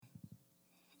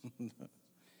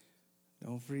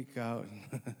Don't freak out.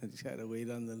 You gotta wait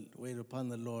upon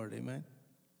the Lord. Amen.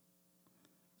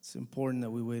 It's important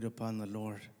that we wait upon the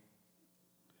Lord.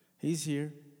 He's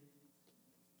here.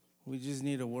 We just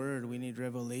need a word. We need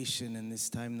revelation in this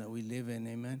time that we live in.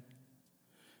 Amen.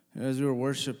 And as we were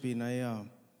worshiping, I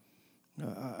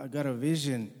got a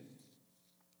vision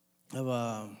of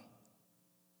a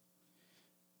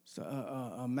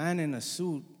man in a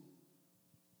suit,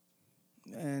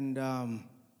 and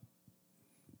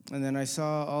then I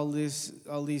saw all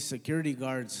these security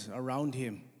guards around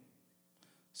him,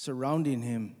 surrounding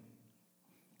him.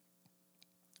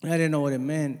 I didn't know what it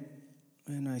meant,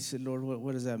 and I said, Lord,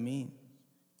 what does that mean?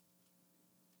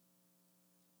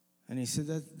 And he said,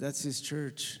 that's his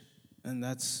church, and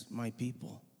that's my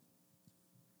people.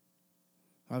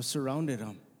 I've surrounded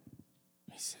them,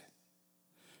 he said.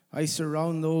 I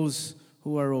surround those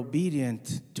who are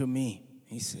obedient to me,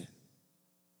 he said.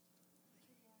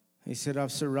 He said,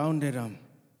 I've surrounded them.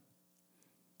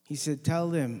 He said, tell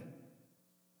them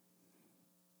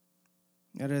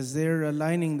that as they're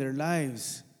aligning their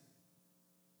lives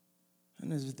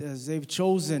and as they've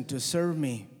chosen to serve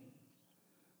me,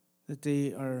 that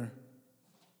they are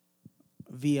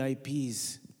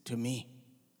VIPs to me.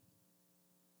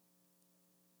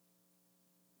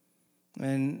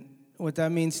 And what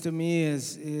that means to me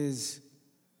is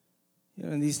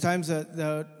in these times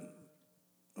that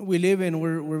we live in,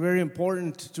 we're very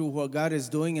important to what God is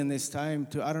doing in this time.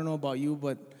 I don't know about you,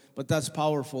 but that's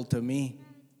powerful to me.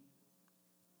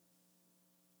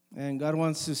 And God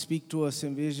wants to speak to us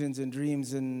in visions and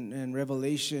dreams and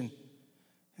revelation.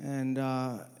 And,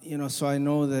 so I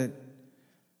know that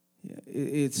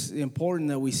it's important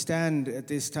that we stand at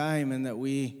this time and that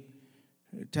we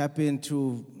tap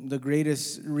into the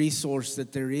greatest resource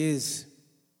that there is.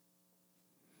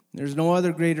 There's no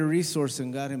other greater resource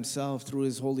than God himself through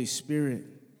his Holy Spirit.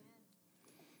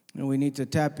 And we need to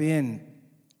tap in.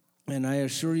 And I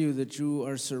assure you that you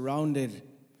are surrounded.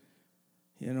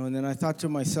 And then I thought to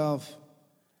myself,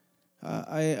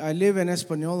 I live in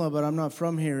Española, but I'm not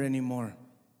from here anymore.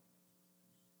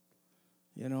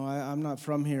 I'm not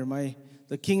from here.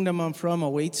 The kingdom I'm from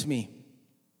awaits me.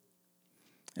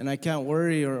 And I can't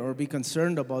worry or be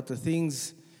concerned about the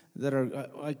things that are,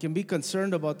 I can be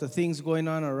concerned about the things going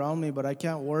on around me, but I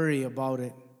can't worry about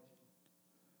it.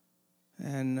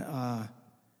 And,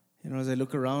 as I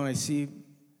look around, I see,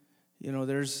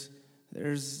 there's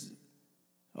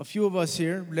a few of us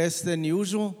here, less than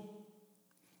usual.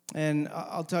 And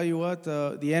I'll tell you what,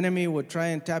 the enemy would try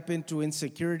and tap into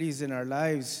insecurities in our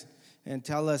lives and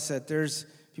tell us that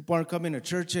people aren't coming to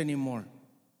church anymore.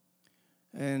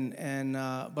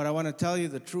 But I want to tell you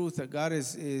the truth that God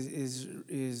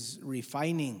is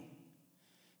refining.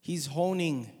 He's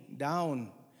honing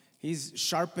down. He's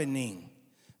sharpening.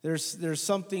 There's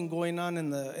something going on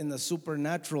in the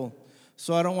supernatural.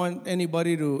 So I don't want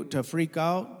anybody to freak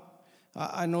out.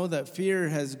 I know that fear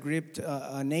has gripped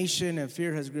a nation and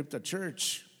fear has gripped a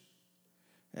church.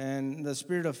 And the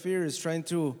spirit of fear is trying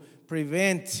to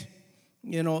prevent,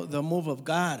 the move of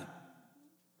God.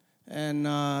 And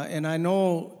I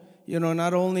know,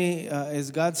 not only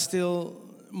is God still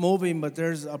moving, but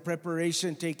there's a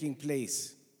preparation taking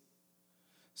place.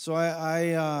 So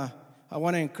I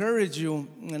want to encourage you,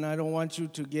 and I don't want you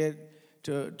to get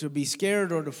to be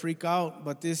scared or to freak out,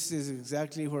 but this is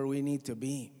exactly where we need to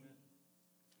be.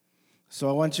 So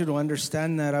I want you to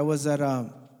understand that. I was at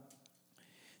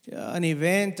an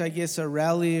event, I guess a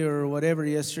rally or whatever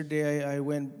yesterday.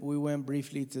 We went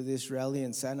briefly to this rally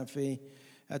in Santa Fe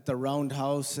at the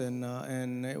Roundhouse,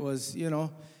 and it was,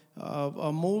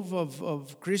 a move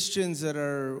of Christians that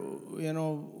are,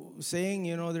 saying,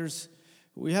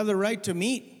 we have the right to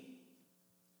meet.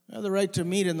 We have the right to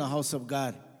meet in the house of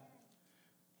God.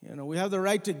 We have the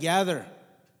right to gather.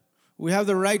 We have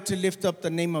the right to lift up the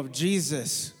name of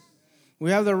Jesus.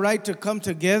 We have the right to come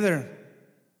together.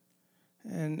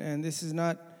 And this is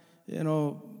not,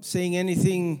 saying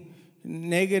anything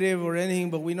negative or anything,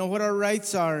 but we know what our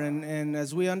rights are. And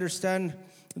as we understand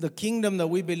the kingdom that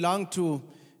we belong to,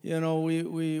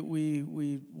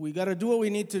 we got to do what we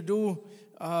need to do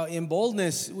in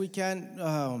boldness. We can't,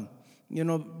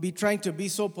 be trying to be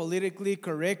so politically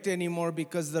correct anymore,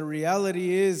 because the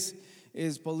reality is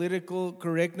political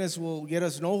correctness will get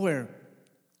us nowhere,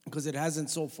 because it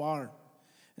hasn't so far.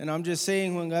 And I'm just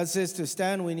saying, when God says to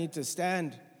stand, we need to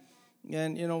stand.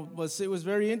 And, but it was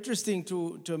very interesting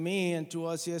to me and to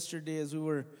us yesterday as we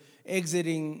were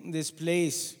exiting this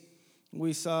place.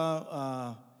 We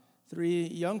saw four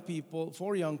young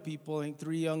people, I think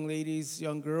 3 young ladies,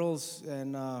 young girls,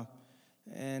 and a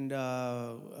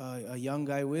young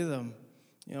guy with them.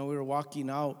 We were walking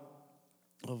out.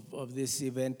 of this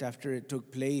event after it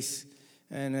took place.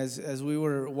 And as we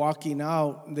were walking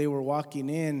out, they were walking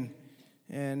in,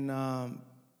 and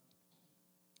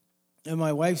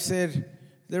my wife said,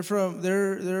 they're from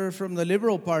the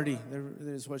Liberal Party.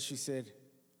 That's what she said.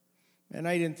 And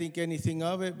I didn't think anything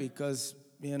of it because,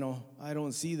 I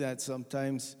don't see that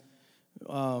sometimes.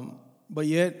 But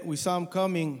yet we saw them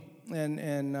coming,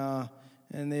 and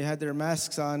they had their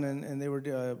masks on, and they were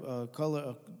a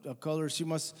color.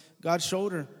 God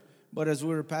showed her. But as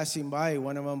we were passing by,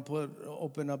 one of them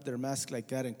opened up their mask like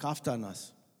that and coughed on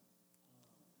us.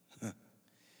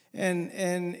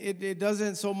 And it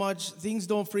doesn't so much, things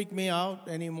don't freak me out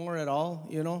anymore at all,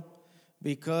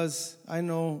 because I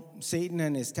know Satan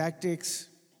and his tactics.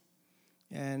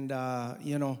 And, all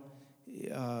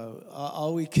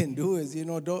we can do is,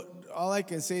 all I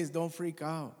can say is don't freak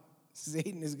out.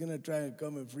 Satan is going to try and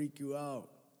come and freak you out.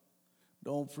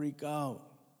 Don't freak out.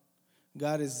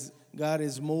 God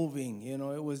is moving.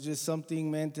 It was just something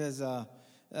meant as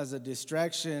a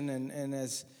distraction, and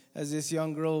as this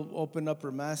young girl opened up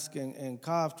her mask and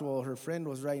coughed, well, her friend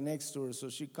was right next to her, so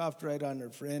she coughed right on her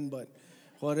friend, but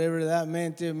whatever that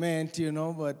meant, it meant,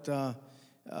 But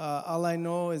all I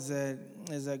know is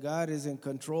that God is in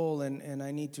control, and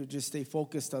I need to just stay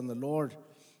focused on the Lord.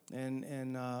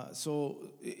 And so,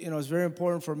 it's very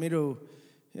important for me to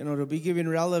be giving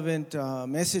relevant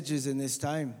messages in this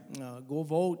time. Go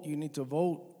vote. You need to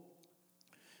vote.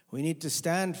 We need to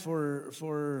stand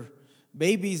for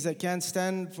babies that can't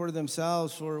stand for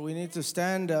themselves. We need to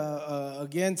stand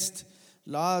against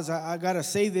laws. I gotta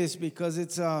say this because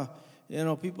it's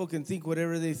people can think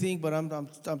whatever they think, but I'm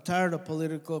tired of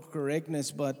political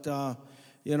correctness. But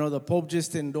the Pope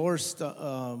just endorsed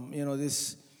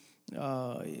this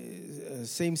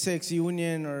same-sex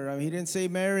union, or he didn't say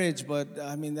marriage, but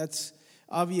that's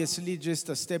obviously just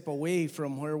a step away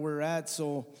from where we're at.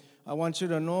 So I want you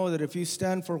to know that if you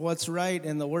stand for what's right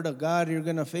and the Word of God, you're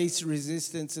going to face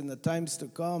resistance in the times to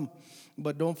come.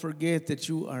 But don't forget that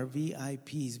you are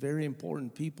VIPs, very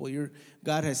important people.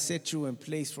 God has set you in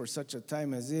place for such a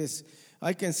time as this.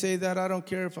 I can say that. I don't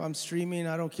care if I'm streaming.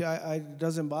 I don't care. It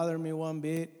doesn't bother me one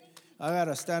bit. I got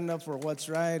to stand up for what's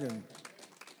right. And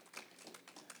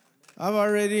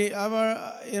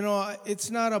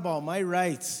it's not about my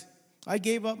rights. I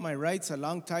gave up my rights a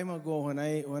long time ago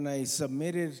when I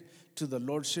submitted to the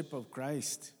Lordship of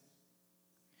Christ.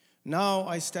 Now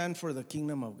I stand for the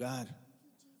kingdom of God.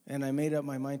 And I made up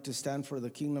my mind to stand for the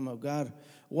kingdom of God.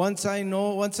 Once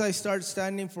I start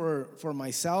standing for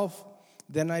myself,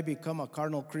 then I become a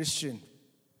carnal Christian.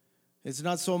 It's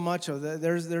not so much of that.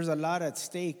 There's a lot at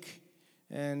stake.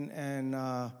 And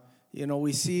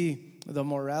we see the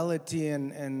morality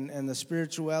and the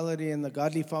spirituality and the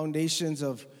godly foundations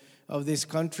of this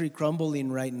country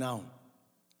crumbling right now.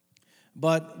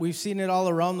 But we've seen it all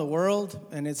around the world,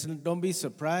 and don't be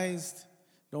surprised,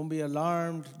 don't be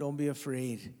alarmed, don't be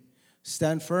afraid.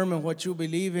 Stand firm in what you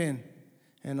believe in,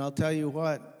 and I'll tell you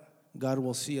what, God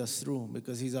will see us through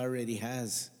because He already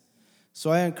has. So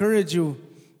I encourage you,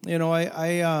 we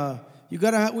gotta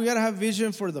have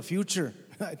vision for the future.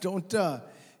 I don't.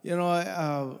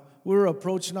 We were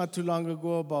approached not too long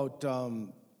ago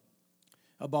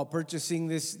about purchasing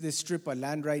this strip of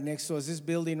land right next to us. This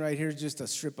building right here is just a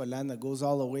strip of land that goes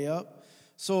all the way up.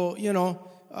 So, the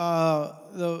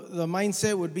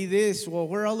mindset would be this: well,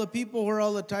 where are all the people? Where are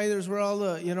all the tithers? Where are all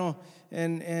the,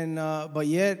 but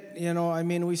yet,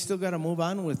 we still got to move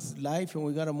on with life, and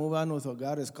we got to move on with what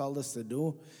God has called us to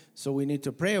do. So we need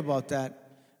to pray about that.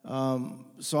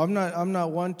 So I'm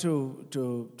not one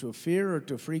to fear or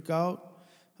to freak out.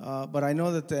 But I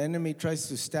know that the enemy tries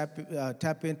to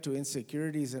tap into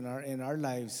insecurities in our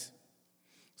lives.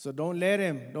 So don't let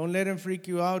him freak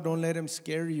you out. Don't let him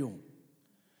scare you.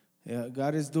 Yeah,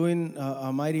 God is doing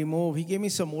a mighty move. He gave me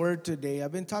some word today.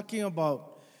 I've been talking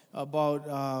about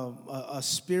a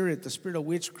spirit, the spirit of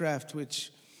witchcraft,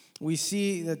 which we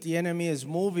see that the enemy is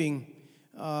moving,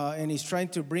 and he's trying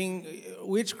to bring.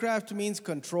 Witchcraft means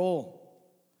control.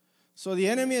 So the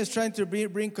enemy is trying to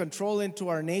bring control into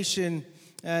our nation.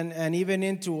 And even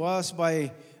into us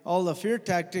by all the fear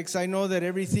tactics. I know that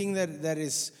everything that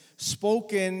is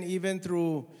spoken, even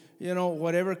through,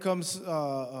 whatever comes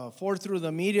forth through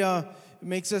the media,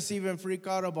 makes us even freak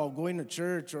out about going to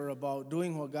church or about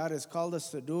doing what God has called us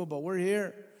to do. But we're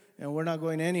here, and we're not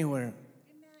going anywhere. Amen.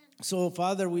 So,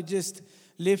 Father, we just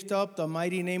lift up the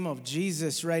mighty name of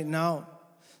Jesus right now.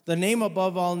 The name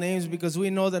above all names, because we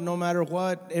know that no matter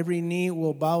what, every knee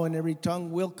will bow and every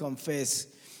tongue will confess.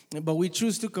 But we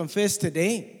choose to confess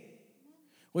today.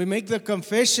 We make the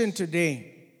confession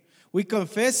today. We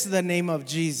confess the name of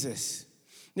Jesus.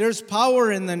 There's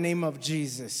power in the name of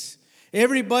Jesus.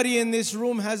 Everybody in this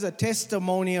room has a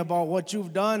testimony about what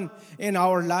you've done in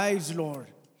our lives, Lord.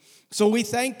 So we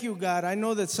thank you, God. I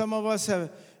know that some of us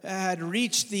had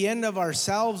reached the end of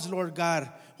ourselves, Lord God,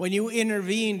 when you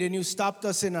intervened and you stopped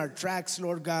us in our tracks,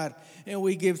 Lord God. And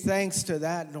we give thanks to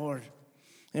that, Lord.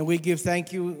 And we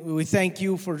thank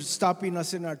you for stopping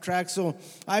us in our tracks. So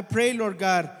I pray, Lord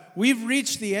God, we've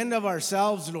reached the end of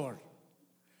ourselves, Lord.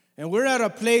 And we're at a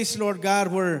place, Lord God,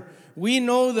 where we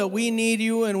know that we need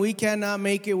you and we cannot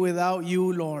make it without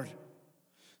you, Lord.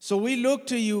 So we look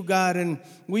to you, God, and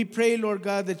we pray, Lord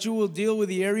God, that you will deal with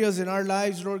the areas in our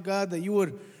lives, Lord God, that you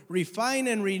would refine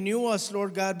and renew us,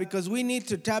 Lord God, because we need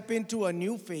to tap into a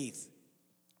new faith.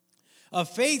 A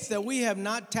faith that we have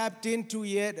not tapped into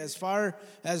yet as far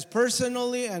as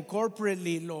personally and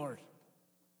corporately, Lord.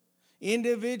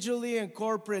 Individually and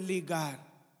corporately, God.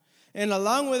 And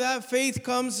along with that faith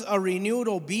comes a renewed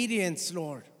obedience,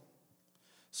 Lord.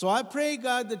 So I pray,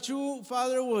 God, that you,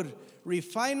 Father, would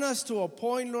refine us to a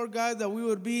point, Lord God, that we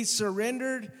would be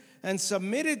surrendered and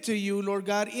submitted to you, Lord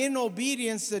God, in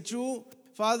obedience, that you,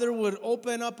 Father, would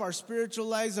open up our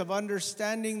spiritual eyes of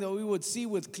understanding, that we would see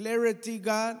with clarity,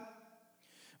 God.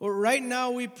 Well, right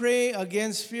now we pray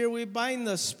against fear. We bind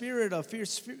the spirit of fear.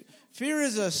 Fear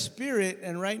is a spirit,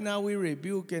 and right now we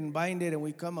rebuke and bind it, and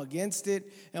we come against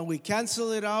it, and we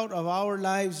cancel it out of our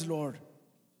lives, Lord.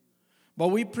 But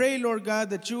we pray, Lord God,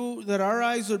 that our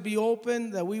eyes would be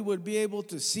open, that we would be able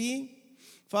to see,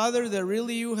 Father, that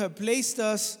really you have placed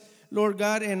us, Lord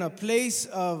God, in a place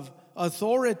of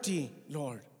authority,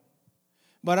 Lord.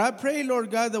 But I pray,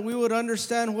 Lord God, that we would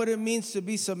understand what it means to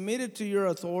be submitted to your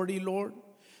authority, Lord.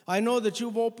 I know that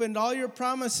you've opened all your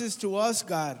promises to us,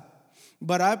 God.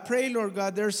 But I pray, Lord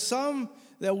God, there's some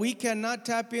that we cannot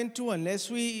tap into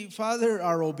unless we, Father,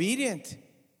 are obedient.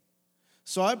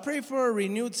 So I pray for a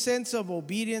renewed sense of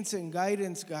obedience and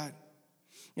guidance, God.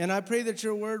 And I pray that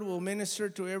your word will minister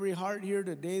to every heart here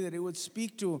today, that it would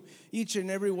speak to each and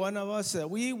every one of us, that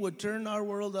we would turn our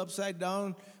world upside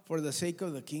down for the sake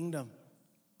of the kingdom,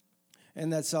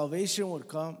 and that salvation would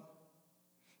come.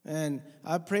 And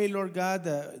I pray, Lord God,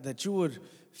 that you would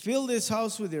fill this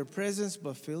house with your presence,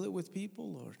 but fill it with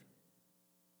people, Lord.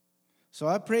 So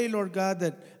I pray, Lord God,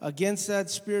 that against that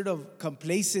spirit of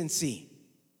complacency,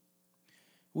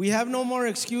 we have no more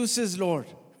excuses, Lord.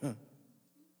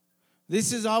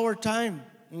 This is our time,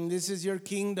 and this is your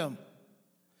kingdom.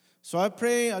 So I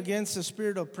pray against the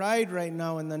spirit of pride right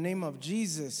now in the name of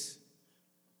Jesus.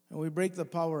 And we break the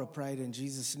power of pride in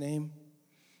Jesus' name.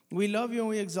 We love you and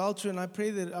we exalt you, and I pray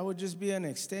that I would just be an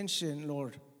extension,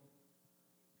 Lord,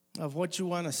 of what you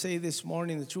want to say this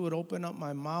morning, that you would open up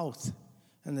my mouth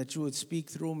and that you would speak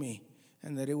through me,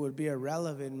 and that it would be a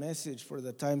relevant message for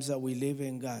the times that we live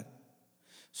in, God.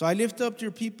 So I lift up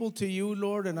your people to you,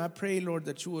 Lord, and I pray, Lord,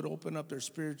 that you would open up their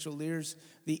spiritual ears,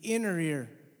 the inner ear,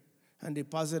 and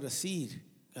deposit a seed,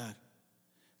 God.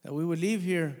 That we would leave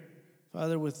here,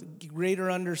 Father, with greater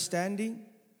understanding,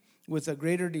 with a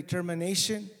greater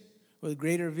determination, with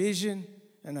greater vision,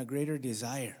 and a greater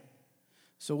desire.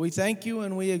 So we thank you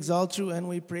and we exalt you and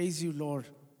we praise you, Lord.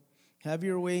 Have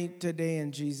your way today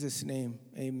in Jesus' name.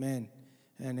 Amen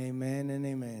and amen and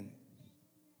amen.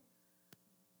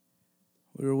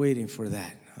 We were waiting for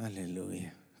that.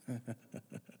 Hallelujah.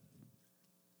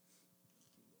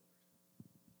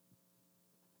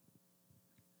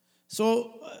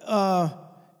 So,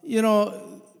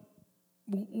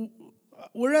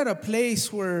 we're at a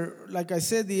place where, like I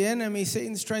said, the enemy,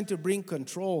 Satan's trying to bring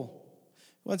control.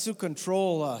 He wants to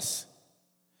control us.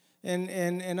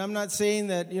 And I'm not saying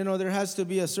that, there has to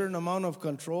be a certain amount of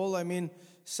control. I mean,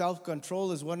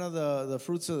 self-control is one of the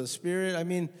fruits of the Spirit. I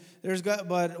mean,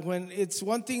 but when it's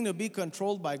one thing to be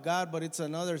controlled by God, but it's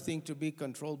another thing to be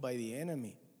controlled by the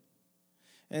enemy.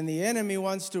 And the enemy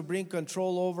wants to bring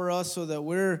control over us so that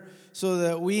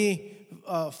we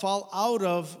fall out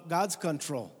of God's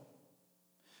control.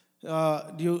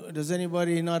 Does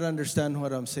anybody not understand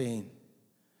what I'm saying?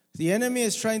 The enemy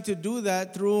is trying to do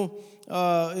that through,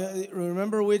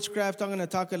 remember witchcraft? I'm going to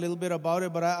talk a little bit about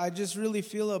it, but I just really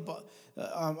feel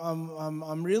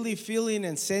I'm really feeling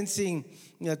and sensing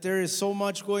that there is so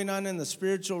much going on in the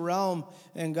spiritual realm,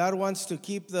 and God wants to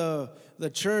keep the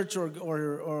church, or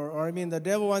the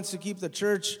devil wants to keep the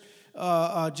church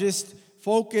just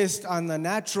focused on the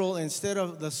natural instead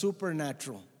of the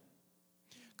supernatural.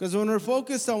 Because when we're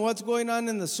focused on what's going on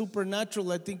in the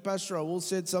supernatural, I think Pastor Raul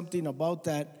said something about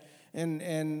that. And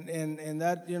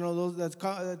that,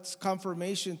 that's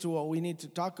confirmation to what we need to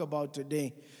talk about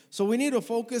today. So we need to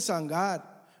focus on God.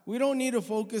 We don't need to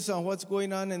focus on what's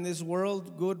going on in this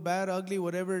world, good, bad, ugly,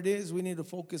 whatever it is. We need to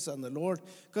focus on the Lord,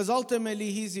 because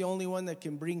ultimately He's the only one that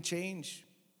can bring change.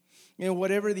 And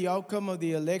whatever the outcome of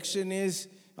the election is,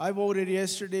 I voted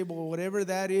yesterday, but whatever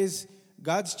that is,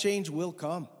 God's change will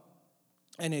come.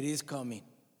 And it is coming.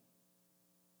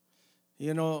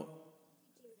 You know,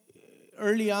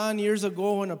 early on, years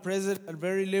ago, when a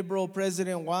very liberal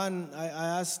president won, I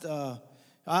asked the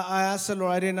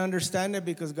Lord. I didn't understand it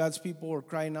because God's people were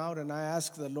crying out, and I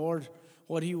asked the Lord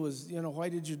what He was. Why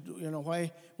did you do?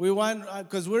 Why we want?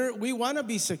 Because we want to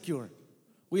be secure.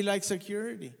 We like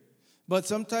security, but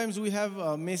sometimes we have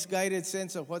a misguided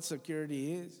sense of what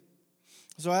security is.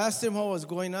 So I asked Him what was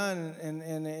going on,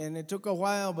 and it took a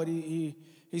while, but He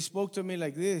spoke to me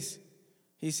like this.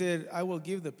 He said, "I will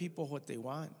give the people what they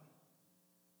want,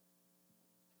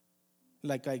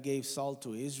 like I gave Saul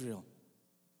to Israel."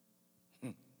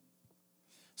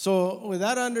 So with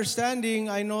that understanding,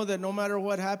 I know that no matter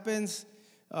what happens,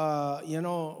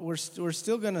 we're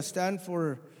still going to stand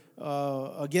for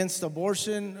against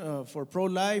abortion, for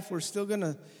pro-life. We're still going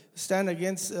to stand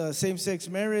against same-sex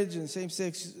marriage and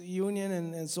same-sex union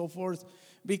and so forth.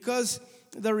 Because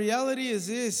the reality is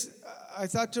this, I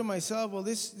thought to myself, well,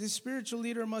 this spiritual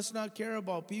leader must not care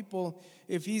about people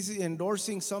if he's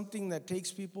endorsing something that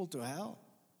takes people to hell.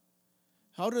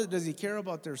 How does he care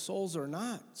about their souls or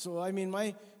not? So, I mean,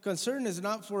 my concern is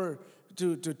not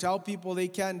to tell people they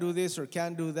can't do this or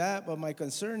can't do that, but my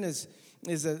concern is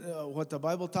that what the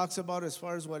Bible talks about as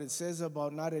far as what it says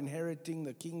about not inheriting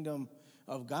the kingdom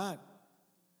of God.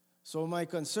 So my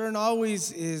concern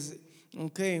always is,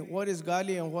 okay, what is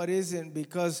godly and what isn't?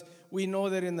 Because we know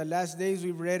that in the last days,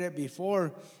 we've read it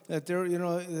before, that there,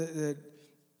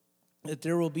 that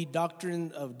there will be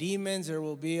doctrine of demons, there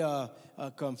will be a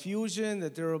confusion,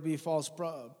 that there will be false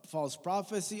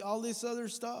prophecy, all this other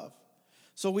stuff.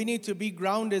 So we need to be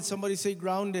grounded. Somebody say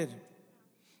grounded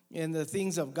in the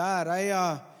things of God.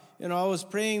 I was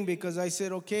praying because I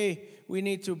said, okay, we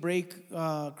need to break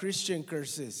Christian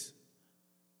curses.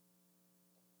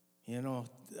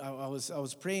 I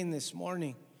was praying this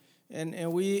morning,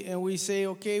 and we say,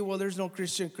 okay, well, there's no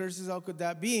Christian curses. How could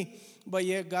that be? But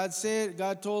yet God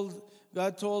told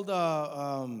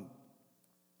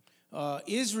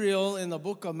Israel in the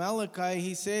book of Malachi.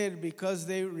 He said because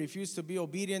they refused to be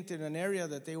obedient in an area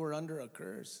that they were under a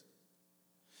curse.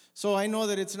 So I know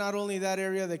that it's not only that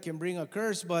area that can bring a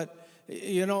curse, but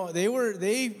they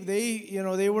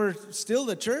were still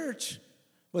the church,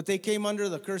 but they came under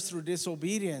the curse through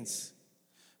disobedience.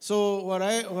 So what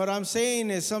I'm saying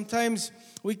is sometimes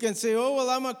we can say, oh, well,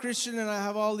 I'm a Christian and I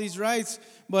have all these rights,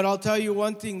 but I'll tell you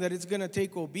one thing, that it's going to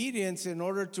take obedience in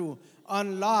order to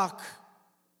unlock,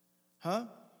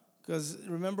 because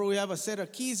remember, we have a set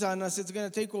of keys on us. It's going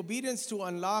to take obedience to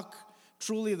unlock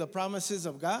truly the promises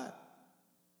of God.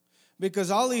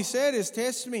 Because all He said is,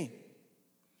 test me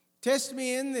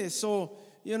in this. So,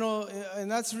 and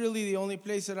that's really the only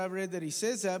place that I've read that He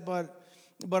says that,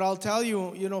 but I'll tell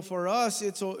you, for us,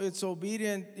 it's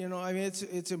obedient.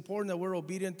 It's important that we're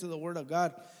obedient to the Word of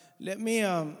God. Let me.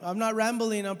 I'm not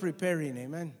rambling. I'm preparing.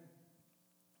 Amen.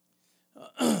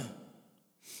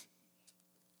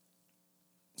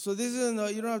 So this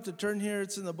is you don't have to turn here.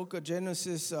 It's in the book of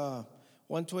Genesis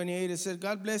 1:28. It said,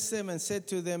 God blessed them and said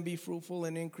to them, be fruitful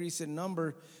and increase in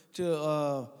number,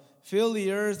 to fill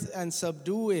the earth and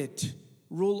subdue it,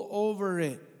 rule over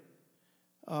it.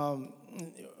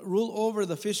 Rule over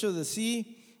the fish of the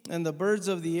sea and the birds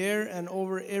of the air and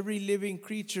over every living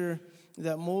creature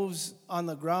that moves on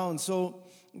the ground. So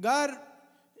God,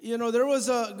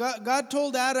 God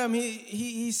told Adam,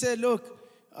 he said, look,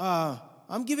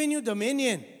 I'm giving you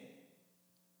dominion.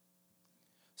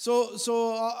 So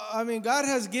God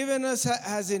has given us,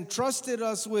 has entrusted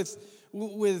us with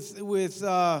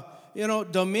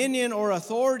dominion or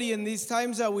authority in these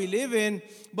times that we live in.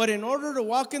 But in order to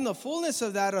walk in the fullness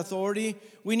of that authority,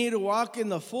 we need to walk in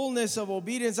the fullness of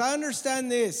obedience. I understand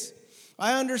this.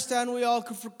 I understand we all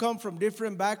come from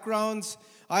different backgrounds.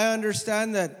 I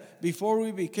understand that before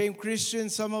we became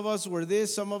Christians, some of us were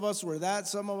this, some of us were that,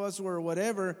 some of us were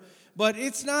whatever. But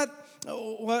it's not,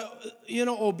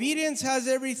 obedience has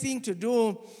everything to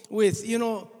do with,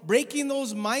 breaking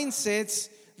those mindsets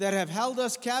that have held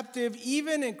us captive,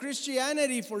 even in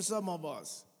Christianity for some of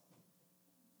us.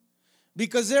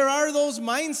 Because there are those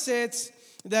mindsets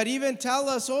that even tell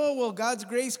us, oh, well, God's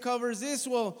grace covers this.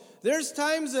 Well, there's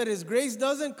times that His grace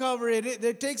doesn't cover it.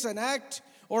 It takes an act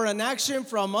or an action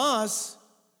from us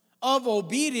of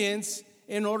obedience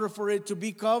in order for it to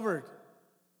be covered.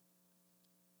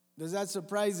 Does that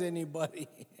surprise anybody?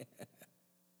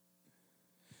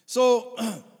 So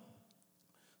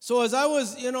as I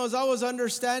was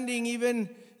understanding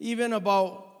even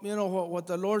about, what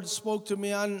the Lord spoke to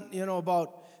me on,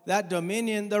 about that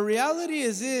dominion, the reality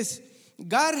is this,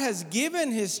 God has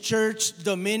given His church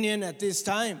dominion at this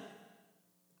time.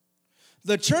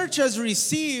 The church has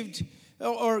received,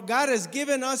 or God has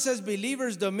given us as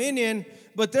believers dominion,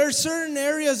 but there are certain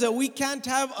areas that we can't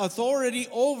have authority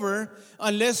over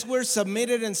unless we're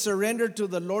submitted and surrendered to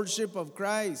the lordship of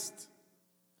Christ.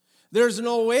 There's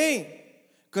no way,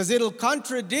 because it'll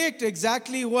contradict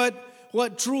exactly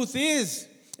what truth is.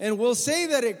 And we'll say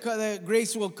that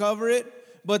grace will cover it,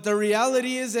 but the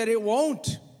reality is that it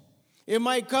won't. It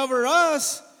might cover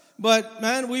us, but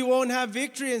man, we won't have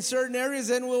victory in certain areas,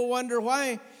 and we'll wonder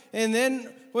why. And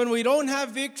then when we don't have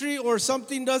victory, or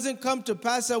something doesn't come to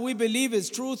pass that we believe is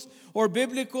truth or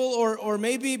biblical, or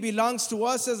maybe belongs to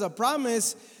us as a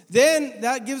promise, then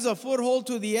that gives a foothold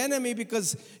to the enemy,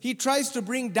 because he tries to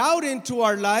bring doubt into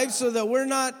our lives so that we're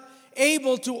not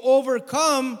able to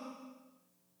overcome.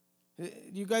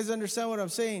 You guys understand what I'm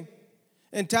saying?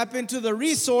 And tap into the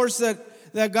resource that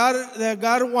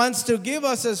God wants to give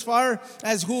us as far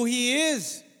as who He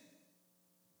is.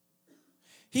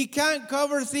 He can't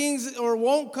cover things, or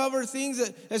won't cover things,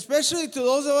 especially to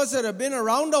those of us that have been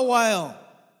around a while,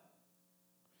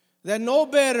 that know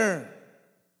better.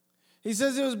 He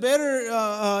says it was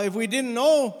better if we didn't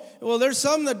know. Well, there's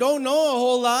some that don't know a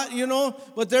whole lot,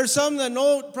 but there's some that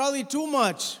know probably too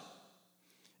much.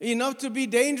 Enough to be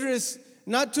dangerous,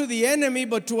 not to the enemy,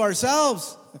 but to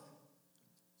ourselves.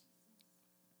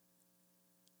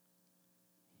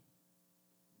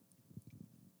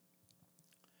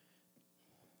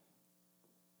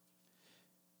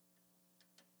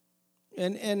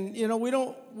 And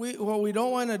what we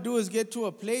don't want to do is get to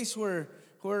a place where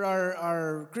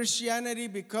our Christianity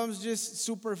becomes just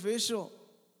superficial.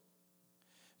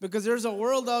 Because there's a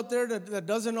world out there that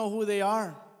doesn't know who they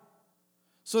are.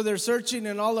 So they're searching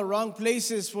in all the wrong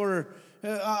places for,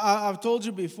 I've told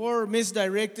you before,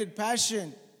 misdirected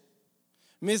passion,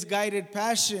 misguided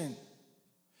passion.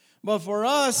 But for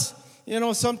us,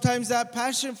 sometimes that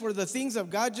passion for the things of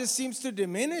God just seems to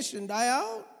diminish and die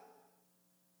out.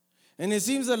 And it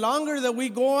seems the longer that we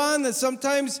go on, that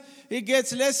sometimes it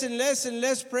gets less and less and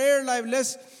less prayer life,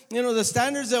 less, the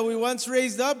standards that we once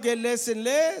raised up get less and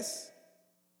less.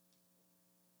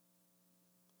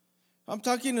 I'm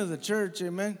talking to the church,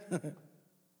 amen.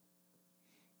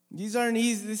 These aren't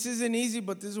easy. This isn't easy,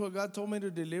 but this is what God told me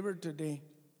to deliver today.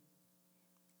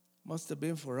 Must have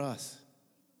been for us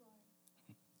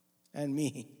and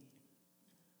me.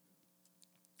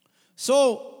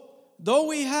 So, though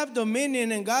we have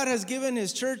dominion, and God has given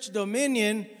His church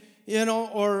dominion,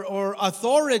 or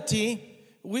authority,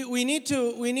 we need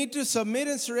to submit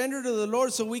and surrender to the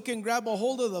Lord so we can grab a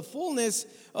hold of the fullness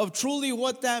of truly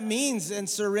what that means and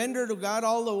surrender to God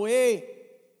all the way.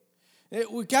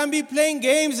 We can't be playing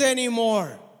games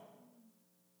anymore.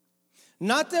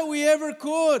 Not that we ever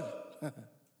could,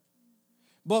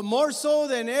 but more so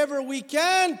than ever we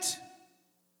can't.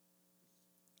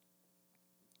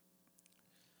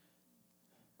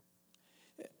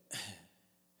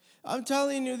 I'm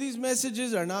telling you, these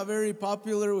messages are not very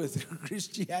popular with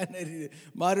Christianity,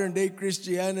 modern day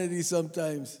Christianity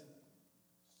sometimes.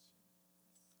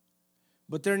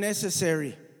 But they're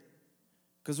necessary,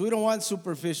 because we don't want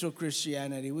superficial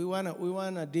Christianity. We want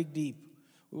to dig deep.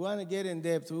 We want to get in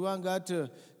depth. We want God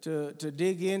to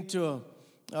dig into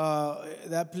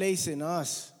that place in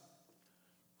us.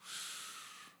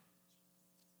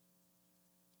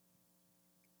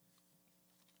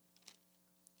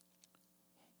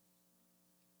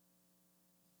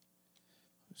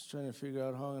 Just trying to figure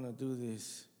out how I'm going to do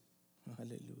this.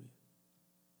 Hallelujah.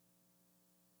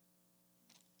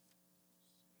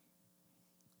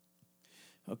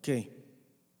 Okay.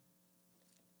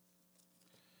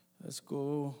 Let's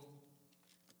go.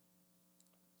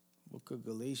 Book of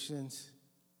Galatians.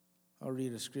 I'll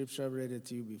read a scripture. I've read it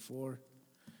to you before.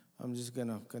 I'm just going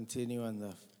to continue on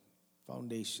the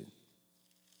foundation.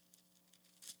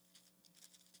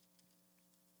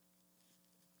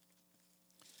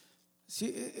 See,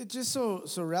 it's just so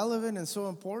relevant and so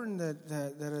important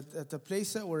that at the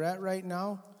place that we're at right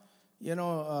now,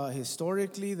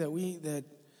 historically, that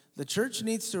the church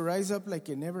needs to rise up like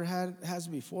it never has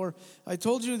before. I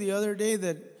told you the other day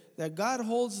that God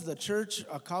holds the church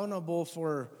accountable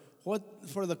for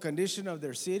the condition of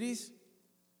their cities,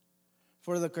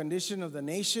 for the condition of the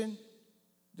nation.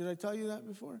 Did I tell you that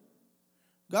before?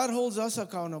 God holds us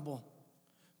accountable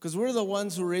because we're the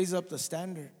ones who raise up the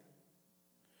standard.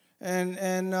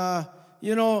 And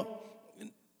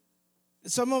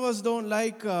some of us don't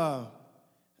like,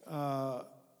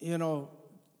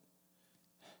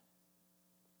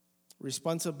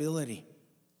 responsibility.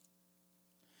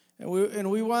 And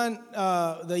we want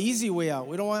the easy way out.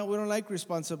 We don't like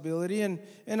responsibility. And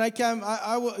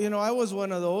I was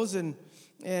one of those.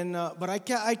 But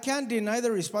I can't deny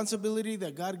the responsibility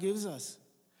that God gives us.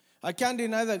 I can't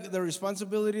deny the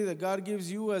responsibility that God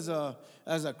gives you as a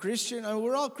Christian. I mean,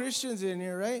 we're all Christians in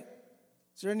here, right?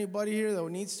 Is there anybody here that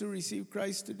needs to receive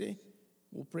Christ today?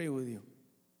 We'll pray with you.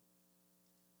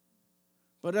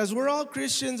 But as we're all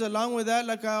Christians, along with that,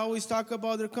 like I always talk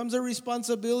about, there comes a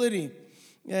responsibility.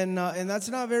 And that's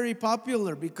not very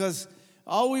popular because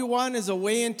all we want is a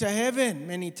way into heaven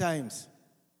many times.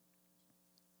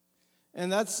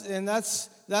 And that's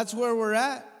where we're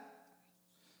at.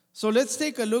 So let's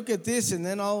take a look at this, and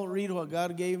then I'll read what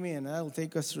God gave me, and that'll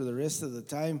take us through the rest of the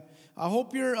time. I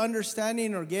hope you're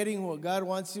understanding or getting what God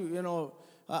wants you.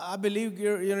 I believe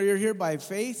you're here by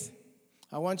faith.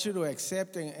 I want you to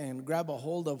accept and grab a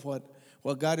hold of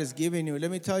what God is giving you.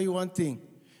 Let me tell you one thing.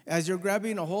 As you're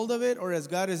grabbing a hold of it, or as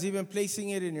God is even placing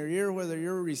it in your ear, whether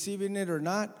you're receiving it or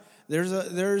not,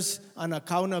 there's an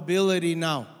accountability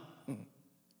now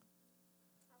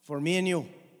for me and you.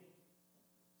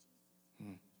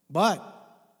 But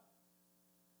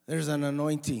there's an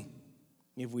anointing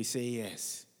if we say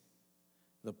yes.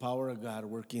 The power of God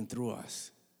working through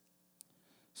us.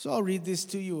 So I'll read this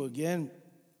to you again,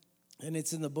 and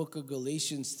it's in the book of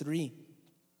Galatians 3.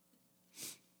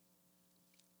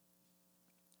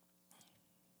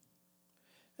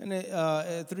 And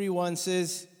 3:1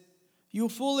 says, "You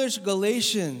foolish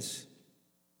Galatians,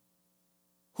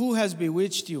 who has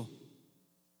bewitched you?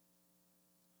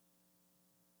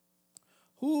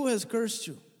 Who has cursed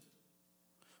you?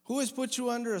 Who has put you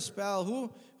under a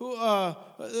spell?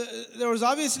 There was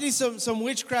obviously some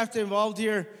witchcraft involved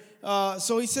here.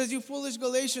 So he says, you foolish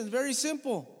Galatians, very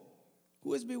simple.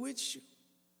 Who has bewitched you?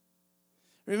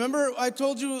 Remember, I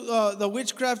told you the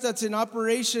witchcraft that's in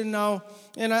operation now,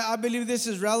 and I believe this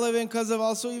is relevant because of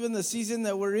also even the season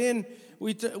that we're in.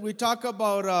 We talk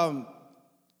about,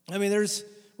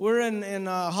 we're in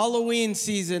Halloween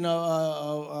season,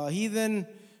 heathen.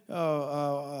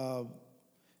 I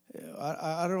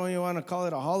don't know if you want to call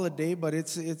it a holiday, but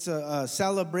it's a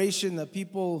celebration that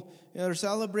people are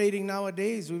celebrating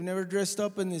nowadays. We've never dressed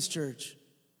up in this church.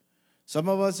 Some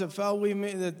of us have felt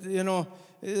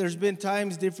there's been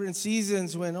times, different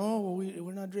seasons when,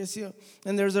 we're not dressing up.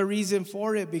 And there's a reason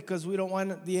for it, because we don't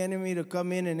want the enemy to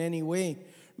come in any way.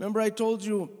 Remember I told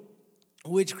you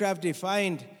witchcraft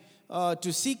defined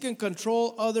to seek and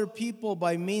control other people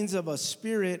by means of a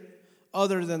spirit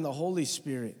other than the Holy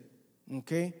Spirit.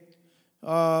 Okay?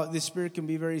 The spirit can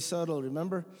be very subtle,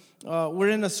 remember? We're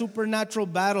in a supernatural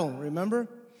battle, remember?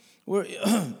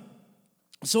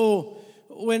 So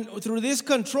through this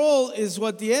control is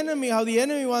how the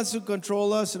enemy wants to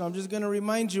control us. And I'm just going to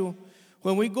remind you,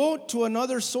 when we go to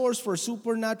another source for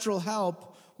supernatural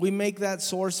help, we make that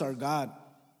source our God.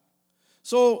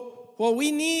 So what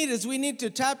we need to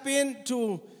tap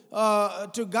into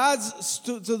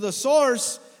to the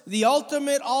source, the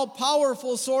ultimate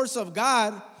all-powerful source of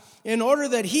God, in order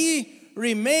that He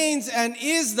remains and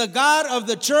is the God of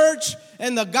the church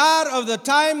and the God of the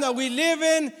time that we live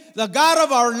in, the God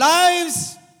of our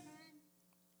lives.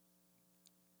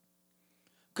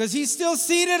 Because He's still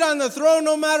seated on the throne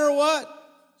no matter what.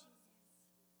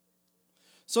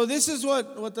 So this is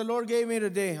what the Lord gave me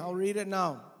today. I'll read it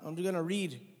now. I'm going to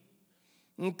read.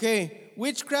 Okay.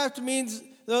 Witchcraft means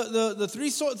the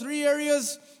three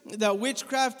areas that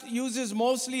witchcraft uses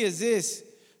mostly is this: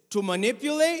 to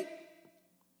manipulate,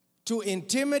 to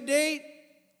intimidate,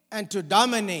 and to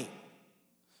dominate.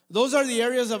 Those are the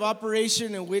areas of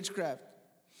operation in witchcraft.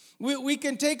 We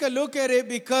can take a look at it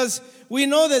because we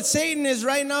know that Satan is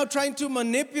right now trying to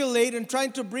manipulate and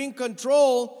trying to bring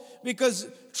control, because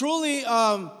truly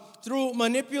through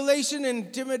manipulation,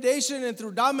 intimidation, and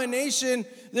through domination,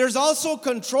 there's also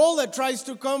control that tries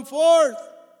to come forth.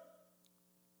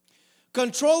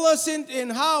 Control us in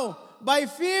how? By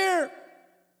fear.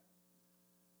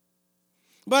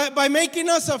 By making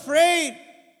us afraid.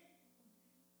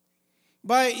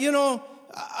 As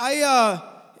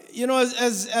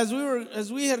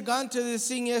we had gone to this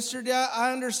thing yesterday,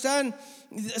 I understand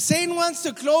Satan wants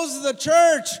to close the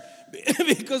church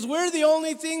because we're the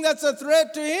only thing that's a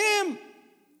threat to him.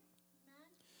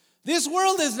 This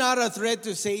world is not a threat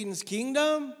to Satan's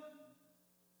kingdom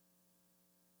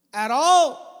at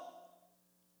all.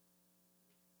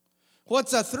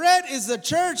 What's a threat is the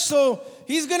church. So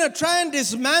he's going to try and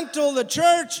dismantle the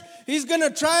church. He's going to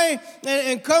try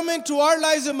and come into our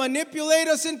lives and manipulate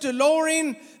us into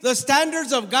lowering the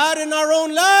standards of God in our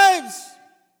own lives.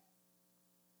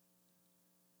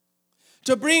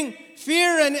 To bring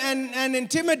fear and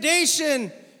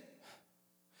intimidation.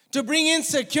 to bring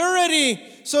insecurity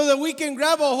so that we can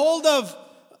grab a hold of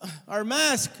our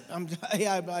mask.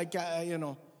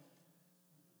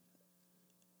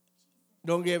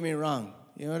 Don't get me wrong.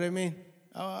 You know what I mean?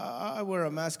 I wear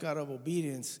a mask out of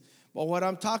obedience. But what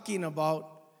I'm talking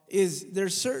about is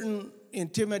there's certain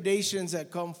intimidations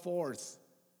that come forth.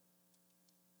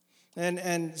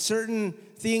 And certain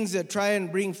things that try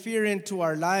and bring fear into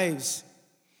our lives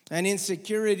and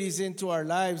insecurities into our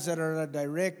lives that are a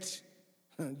direct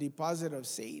deposit of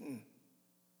Satan.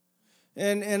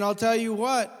 And I'll tell you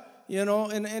what,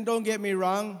 and don't get me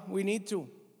wrong, we need to.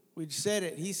 We said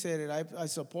it, he said it, I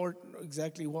support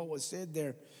exactly what was said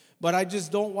there. But I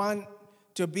just don't want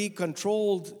to be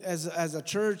controlled as a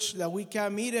church that we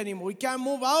can't meet anymore. We can't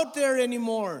move out there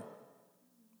anymore.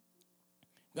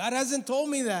 God hasn't told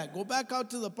me that. Go back out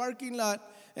to the parking lot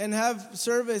and have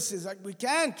services. Like, we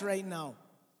can't right now.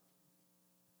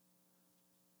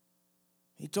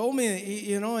 He told me,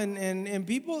 and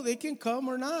people, they can come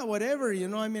or not, whatever,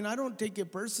 I don't take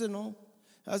it personal.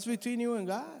 That's between you and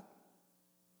God.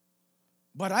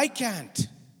 But I can't.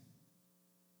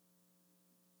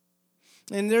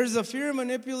 And there's a fear,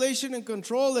 manipulation, and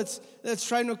control that's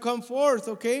trying to come forth,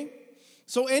 okay?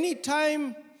 So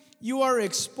anytime you are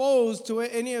exposed to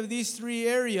any of these three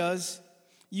areas,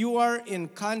 you are in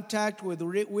contact with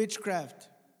witchcraft.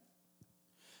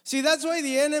 See, that's why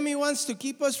the enemy wants to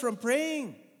keep us from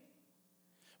praying.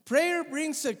 Prayer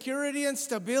brings security and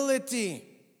stability.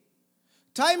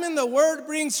 Time in the Word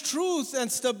brings truth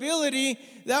and stability.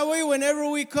 That way,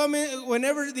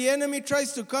 whenever the enemy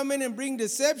tries to come in and bring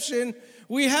deception,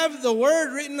 we have the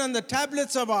Word written on the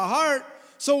tablets of our heart,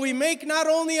 so we make not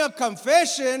only a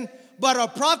confession, but a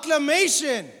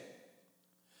proclamation.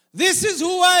 This is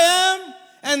who I am,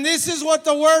 and this is what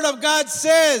the Word of God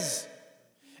says.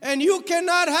 And you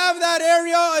cannot have that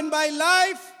area in my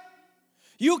life.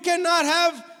 You cannot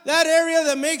have that area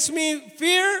that makes me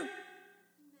fear.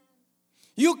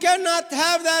 You cannot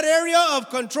have that area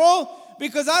of control,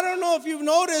 because I don't know if you've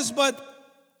noticed, but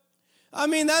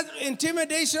that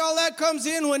intimidation, all that comes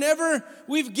in whenever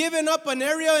we've given up an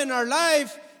area in our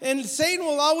life, and Satan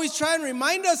will always try and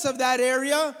remind us of that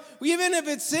area, even if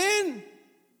it's sin,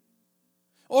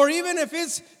 or even if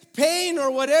it's pain or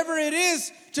whatever it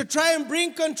is, to try and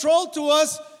bring control to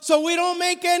us so we don't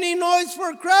make any noise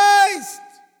for Christ.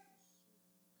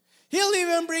 He'll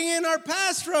even bring in our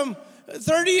past from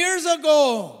 30 years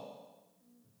ago.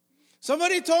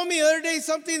 Somebody told me the other day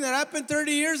something that happened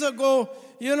 30 years ago,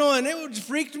 and it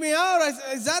freaked me out. I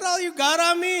said, is that all you got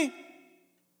on me?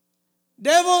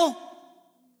 Devil?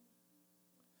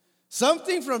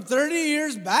 Something from 30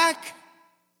 years back?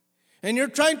 And you're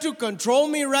trying to control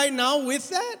me right now with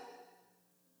that?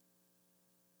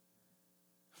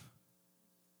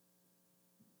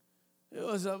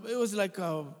 It was like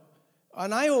an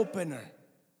eye-opener,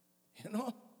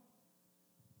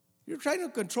 You're trying to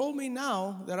control me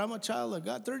now that I'm a child of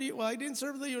God. I didn't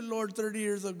serve the Lord 30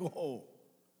 years ago.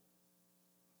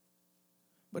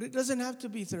 But it doesn't have to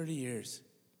be 30 years.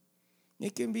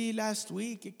 It can be last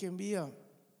week. It can be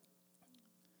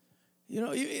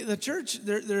the church,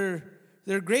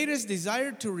 their greatest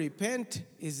desire to repent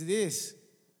is this.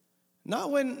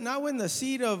 Not when the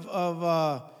seed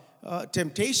of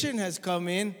temptation has come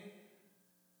in,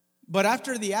 but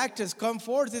after the act has come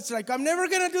forth, it's like, I'm never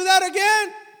going to do that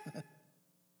again.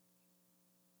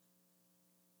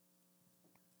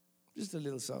 Just a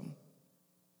little something.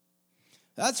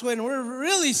 That's when we're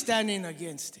really standing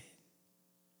against it.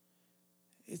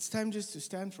 It's time just to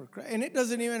stand for Christ. And it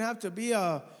doesn't even have to be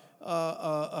a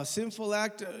sinful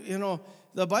act.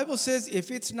 The Bible says if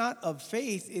it's not of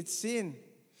faith, it's sin.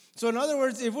 So in other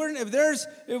words, if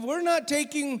we're not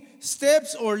taking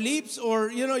steps or leaps,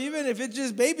 or even if it's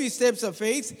just baby steps of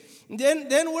faith,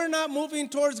 then we're not moving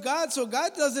towards God. So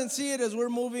God doesn't see it as we're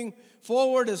moving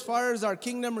forward as far as our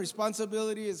kingdom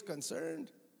responsibility is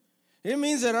concerned. It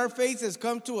means that our faith has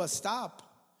come to a stop.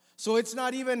 So it's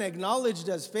not even acknowledged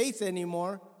as faith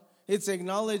anymore. It's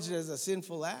acknowledged as a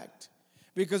sinful act,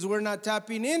 because we're not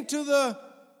tapping into the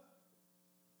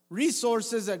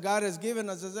resources that God has given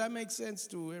us. Does that make sense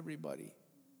to everybody?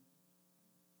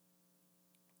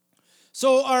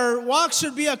 So our walk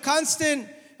should be a constant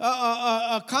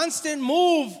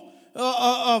move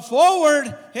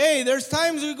forward. Hey, there's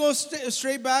times we go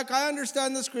straight back. I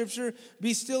understand the scripture,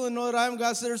 be still and know that I am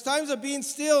God. So there's times of being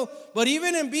still, but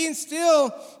even in being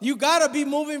still, you got to be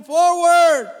moving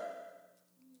forward.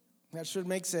 That should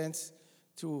make sense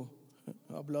to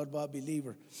a blood-bought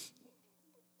believer.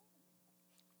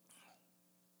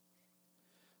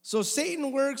 So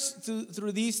Satan works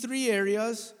through these three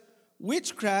areas: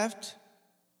 witchcraft,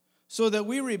 so that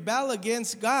we rebel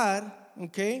against God;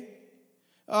 okay?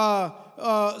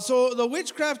 So the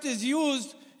witchcraft is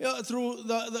used through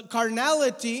the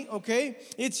carnality, okay?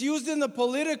 It's used in the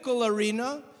political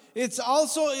arena. It's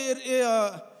also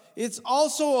a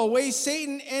way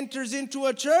Satan enters into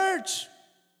a church.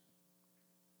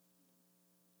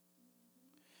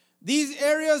 These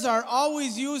areas are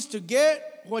always used to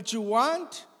get what you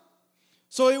want.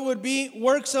 So it would be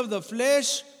works of the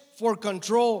flesh for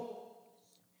control.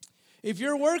 If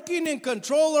you're working in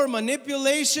control or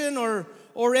manipulation or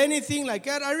anything like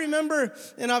that, I remember,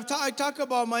 and I talk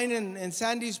about mine in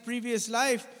Sandy's previous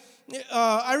life,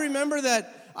 I remember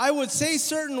that I would say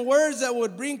certain words that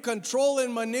would bring control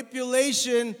and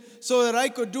manipulation so that I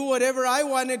could do whatever I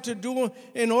wanted to do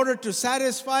in order to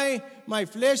satisfy my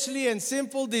fleshly and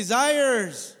sinful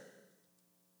desires.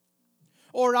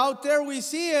 Or out there we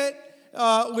see it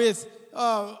with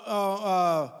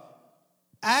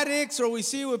addicts, or we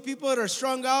see it with people that are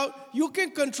strung out. You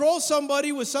can control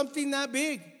somebody with something that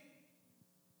big.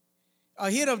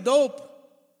 A hit of dope.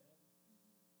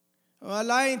 I'm not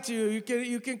lying to you.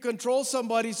 You can control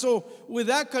somebody. So with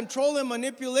that control and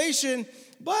manipulation,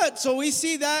 so we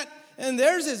see that, and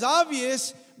theirs is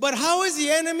obvious. But how is the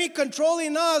enemy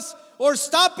controlling us or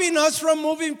stopping us from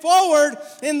moving forward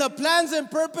in the plans and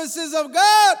purposes of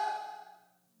God?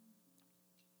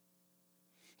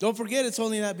 Don't forget, it's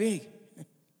only that big.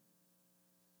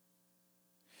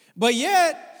 But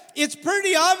yet, it's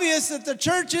pretty obvious that the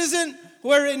church isn't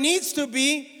where it needs to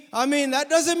be. I mean, that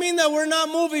doesn't mean that we're not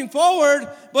moving forward,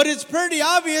 but it's pretty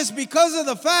obvious because of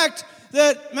the fact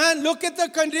that, man, look at the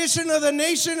condition of the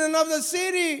nation and of the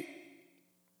city.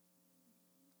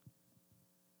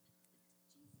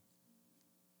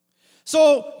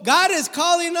 So God is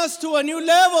calling us to a new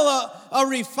level, a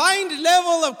refined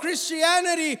level of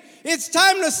Christianity. It's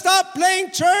time to stop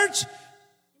playing church.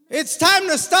 It's time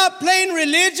to stop playing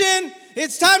religion.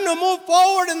 It's time to move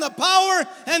forward in the power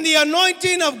and the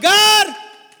anointing of God.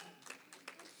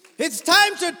 It's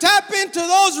time to tap into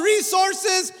those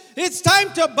resources. It's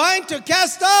time to bind, to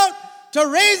cast out, to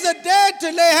raise the dead,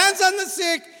 to lay hands on the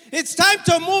sick. It's time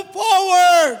to move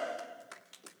forward.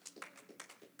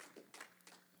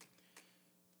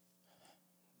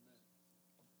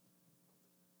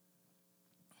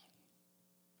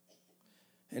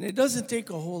 And it doesn't take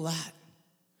a whole lot.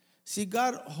 See,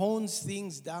 God hones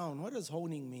things down. What does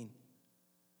honing mean?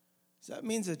 So that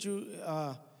means that you,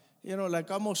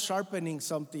 like almost sharpening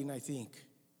something, I think.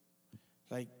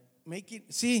 Like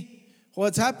see,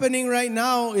 what's happening right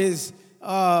now is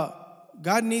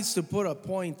God needs to put a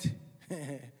point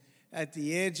at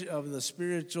the edge of the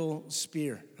spiritual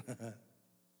spear.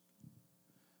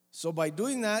 So by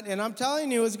doing that, and I'm telling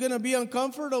you, it's going to be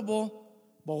uncomfortable,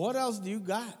 but what else do you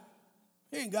got?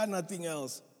 You ain't got nothing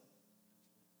else.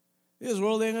 This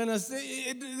world ain't gonna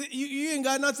say, you ain't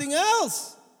got nothing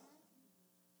else.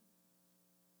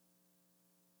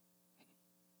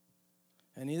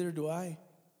 And neither do I.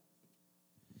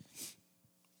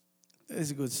 This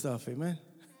is good stuff, amen?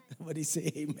 Somebody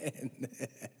say amen.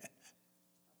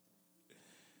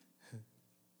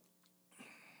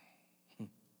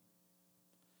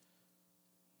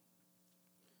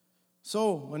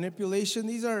 So, manipulation,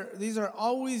 these are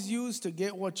always used to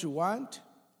get what you want.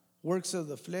 Works of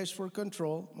the flesh for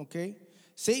control, okay?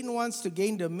 Satan wants to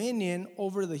gain dominion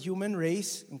over the human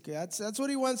race, okay? That's what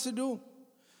he wants to do.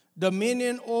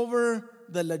 Dominion over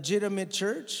the legitimate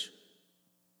church.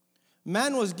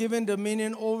 Man was given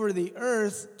dominion over the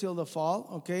earth till the fall,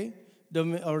 okay?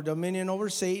 Or dominion over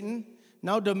Satan.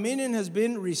 Now dominion has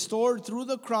been restored through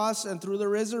the cross and through the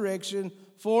resurrection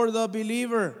for the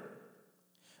believer.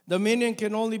 Dominion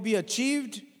can only be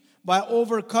achieved by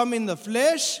overcoming the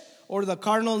flesh or the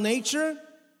carnal nature,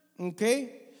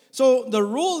 okay? So the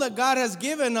rule that God has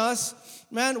given us,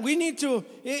 man, we need to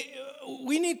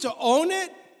own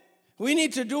it. We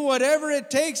need to do whatever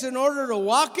it takes in order to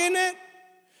walk in it.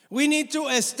 We need to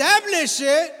establish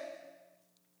it.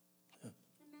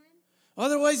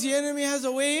 Otherwise, the enemy has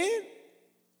a way in.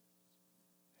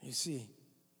 You see,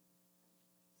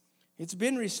 it's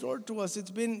been restored to us.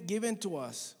 It's been given to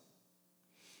us.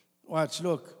 Watch,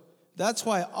 look. That's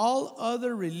why all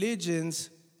other religions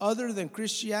other than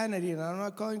Christianity, and I'm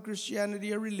not calling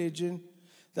Christianity a religion,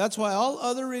 that's why all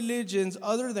other religions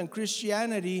other than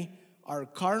Christianity are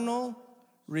carnal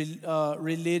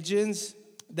religions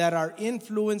that are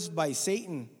influenced by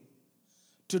Satan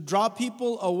to draw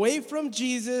people away from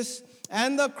Jesus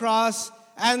and the cross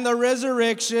and the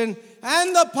resurrection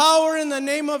and the power in the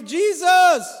name of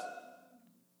Jesus.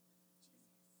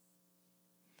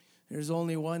 There's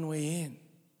only one way in.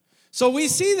 So we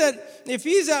see that if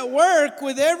he's at work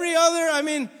with every other,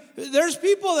 there's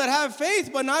people that have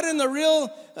faith, but not in the real,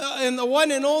 in the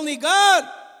one and only God.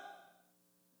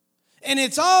 And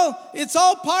it's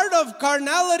all part of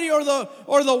carnality or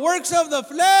the works of the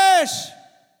flesh.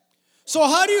 So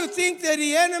how do you think that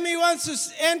the enemy wants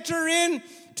to enter in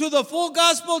to the full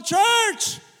gospel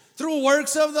church? Through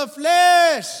works of the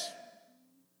flesh.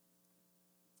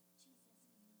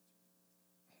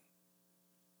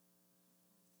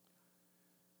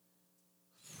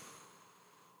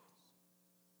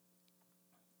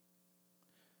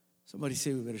 Somebody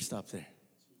say we better stop there.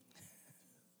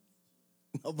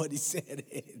 Nobody said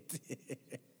it.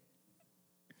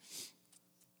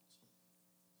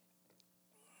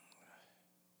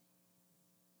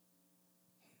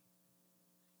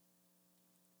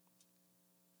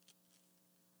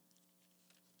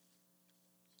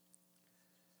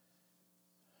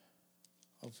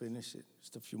 I'll finish it.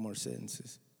 Just a few more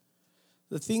sentences.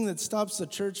 The thing that stops the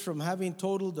church from having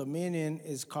total dominion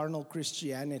is carnal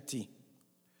Christianity,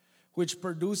 which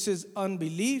produces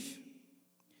unbelief,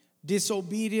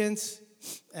 disobedience,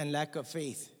 and lack of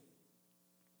faith.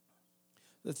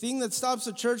 The thing that stops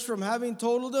the church from having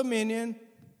total dominion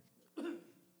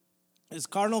is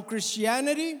carnal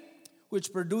Christianity,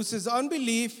 which produces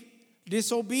unbelief,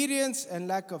 disobedience, and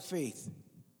lack of faith.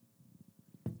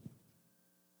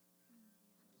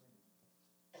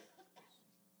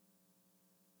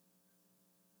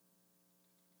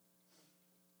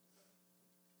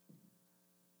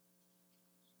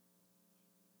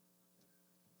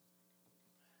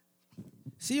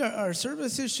 See, our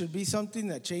services should be something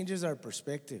that changes our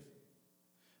perspective.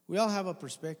 We all have a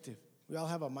perspective. We all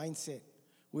have a mindset.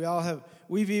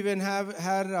 We've even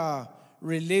had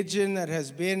religion that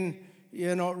has been,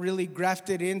 really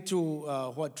grafted into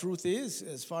what truth is,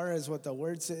 as far as what the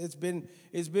word says.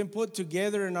 It's been put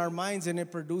together in our minds, and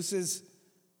it produces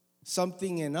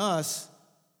something in us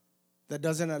that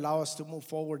doesn't allow us to move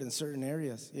forward in certain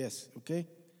areas. Yes, okay?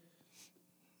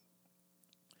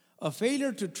 A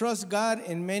failure to trust God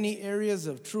in many areas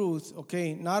of truth,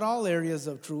 okay? Not all areas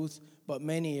of truth, but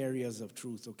many areas of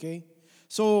truth, okay?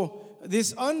 So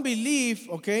this unbelief,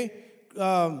 okay,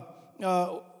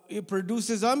 it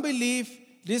produces unbelief,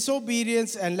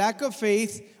 disobedience, and lack of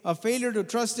faith. A failure to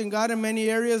trust in God in many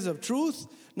areas of truth.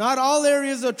 Not all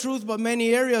areas of truth, but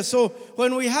many areas. So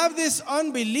when we have this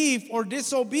unbelief or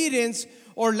disobedience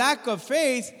or lack of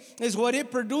faith, is what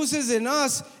it produces in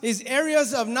us is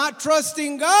areas of not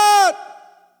trusting God.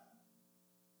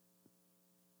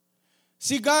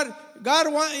 See, God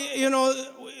want,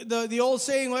 the old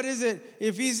saying, what is it?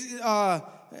 If he's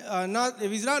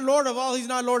not Lord of all, he's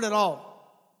not Lord at all.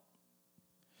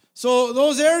 So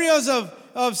those areas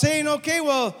of saying, okay,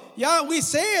 well, yeah, we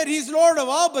say it, he's Lord of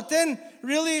all, but then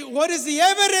really, what is the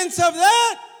evidence of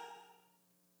that?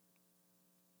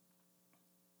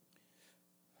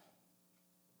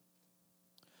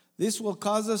 This will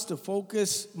cause us to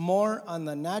focus more on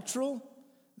the natural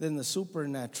than the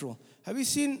supernatural. Have you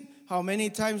seen how many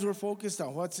times we're focused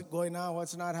on what's going on,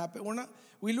 what's not happening?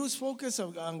 We lose focus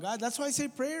on God. That's why I say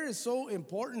prayer is so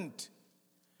important.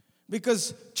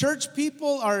 Because church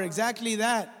people are exactly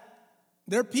that.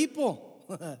 They're people.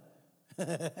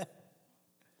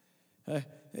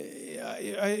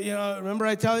 Remember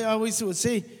I always would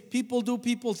say, people do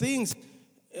people things.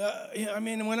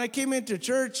 When I came into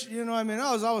church,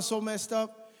 I was so messed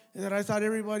up that I thought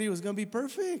everybody was going to be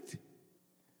perfect.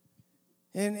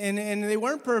 And they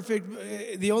weren't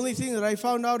perfect. The only thing that I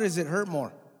found out is it hurt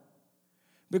more.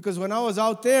 Because when I was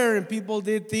out there and people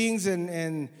did things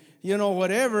and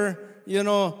whatever,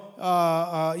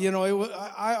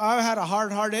 I had a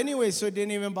hard heart anyway, so it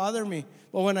didn't even bother me.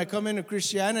 But when I come into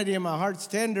Christianity and my heart's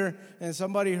tender and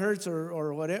somebody hurts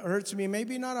or whatever hurts me,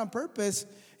 maybe not on purpose,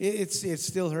 it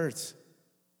still hurts.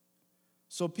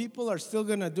 So people are still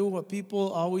going to do what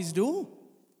people always do.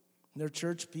 They're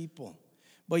church people.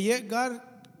 But yet God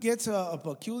gets a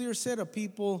peculiar set of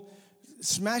people,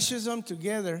 smashes them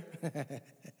together.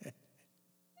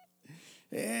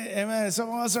 And some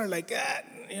of us are like that,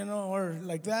 or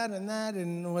like that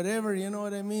and whatever, you know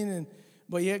what I mean?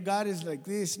 But yet God is like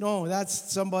this. No,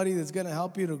 that's somebody that's going to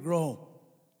help you to grow.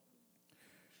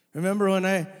 Remember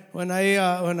when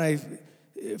I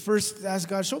first asked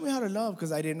God, show me how to love,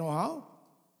 because I didn't know how.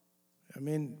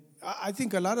 I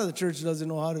think a lot of the church doesn't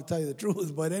know how, to tell you the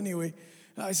truth. But anyway,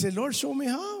 I said, Lord, show me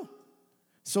how.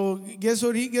 So guess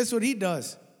what he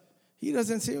does? He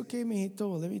doesn't say, okay,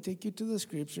 mijito, let me take you to the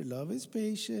scripture. Love is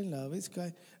patient, love is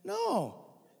kind. No,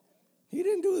 he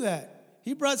didn't do that.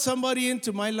 He brought somebody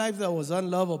into my life that was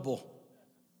unlovable.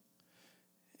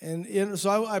 And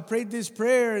so I prayed this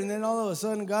prayer, and then all of a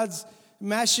sudden God's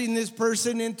mashing this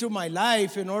person into my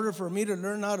life in order for me to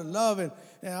learn how to love. And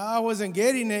I wasn't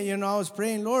getting it. I was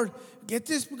praying, Lord, get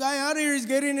this guy out of here. He's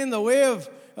getting in the way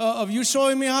of you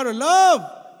showing me how to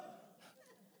love.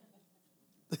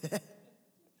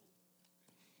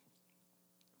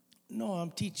 No,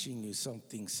 I'm teaching you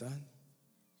something, son.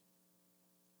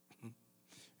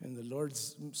 And the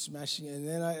Lord's smashing, and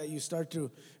then you start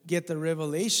to get the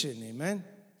revelation, amen?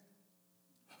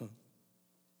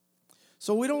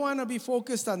 So we don't want to be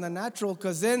focused on the natural,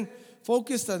 because then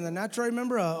focused on the natural. I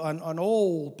remember an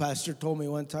old pastor told me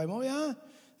one time, oh yeah,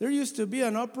 there used to be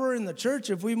an uproar in the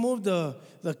church if we moved the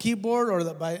keyboard,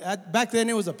 or back then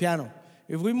it was a piano.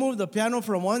 If we moved the piano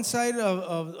from one side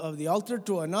of the altar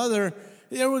to another,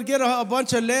 it would get a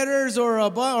bunch of letters,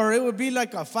 or it would be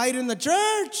like a fight in the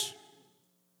church.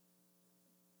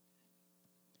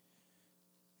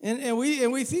 And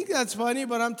we think that's funny,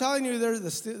 but I'm telling you,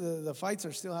 the fights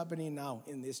are still happening now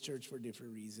in this church for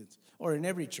different reasons, or in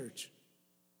every church.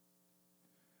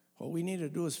 What we need to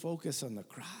do is focus on the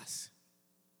cross.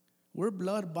 We're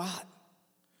blood bought.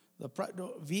 The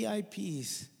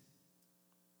VIPs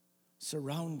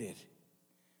surrounded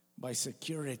by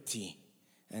security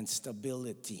and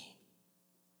stability.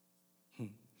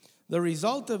 The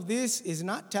result of this is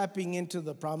not tapping into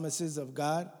the promises of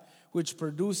God, which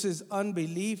produces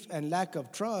unbelief and lack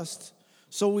of trust.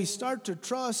 So we start to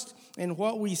trust in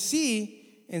what we see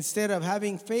instead of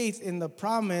having faith in the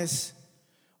promise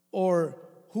or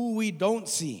who we don't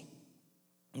see.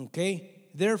 Okay?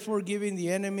 Therefore, giving the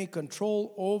enemy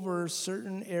control over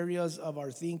certain areas of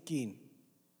our thinking.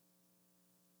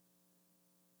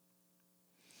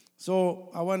 So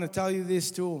I want to tell you this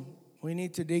too. We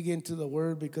need to dig into the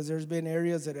Word, because there's been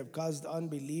areas that have caused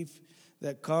unbelief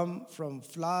that come from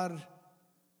flawed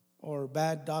or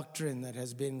bad doctrine that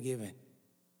has been given.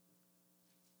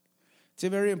 It's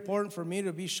very important for me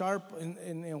to be sharp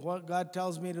in what God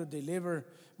tells me to deliver,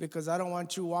 because I don't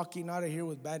want you walking out of here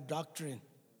with bad doctrine.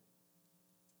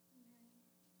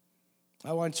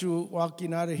 I want you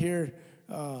walking out of here.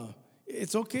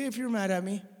 It's okay if you're mad at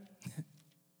me.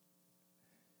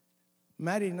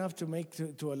 Mad enough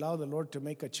to allow the Lord to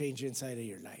make a change inside of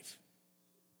your life.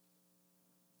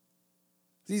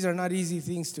 These are not easy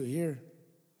things to hear.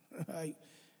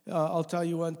 I'll tell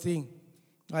you one thing.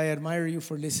 I admire you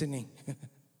for listening.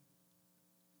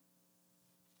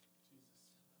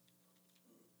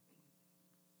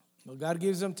 Well, God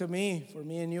gives them to me, for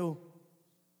me and you.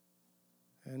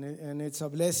 And it's a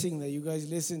blessing that you guys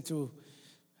listen to.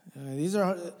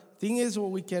 Thing is,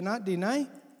 what we cannot deny.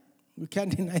 We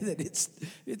can't deny that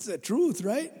it's the truth,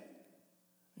 right?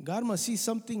 God must see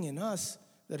something in us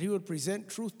that He would present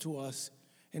truth to us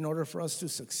in order for us to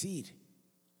succeed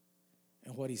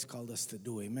in what He's called us to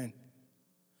do. Amen.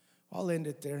 I'll end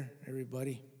it there,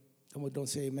 everybody. Someone don't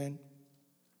say amen.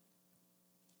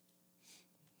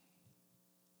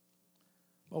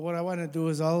 But what I want to do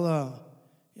is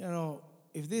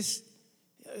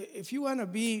if you want to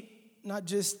be not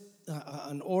just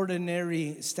an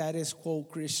ordinary status quo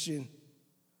Christian,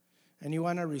 and you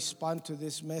want to respond to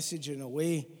this message in a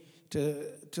way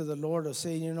to the Lord of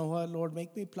saying, you know what, Lord,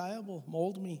 make me pliable,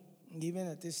 mold me, even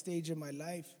at this stage of my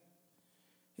life.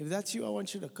 If that's you, I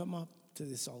want you to come up to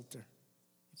this altar.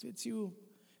 If it's you,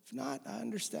 if not, I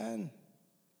understand.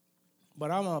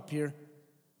 But I'm up here.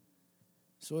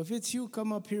 So if it's you,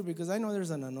 come up here, because I know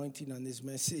there's an anointing on this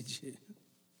message.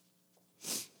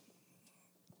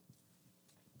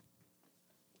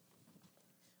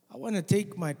 I want to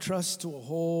take my trust to a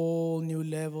whole new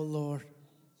level, Lord.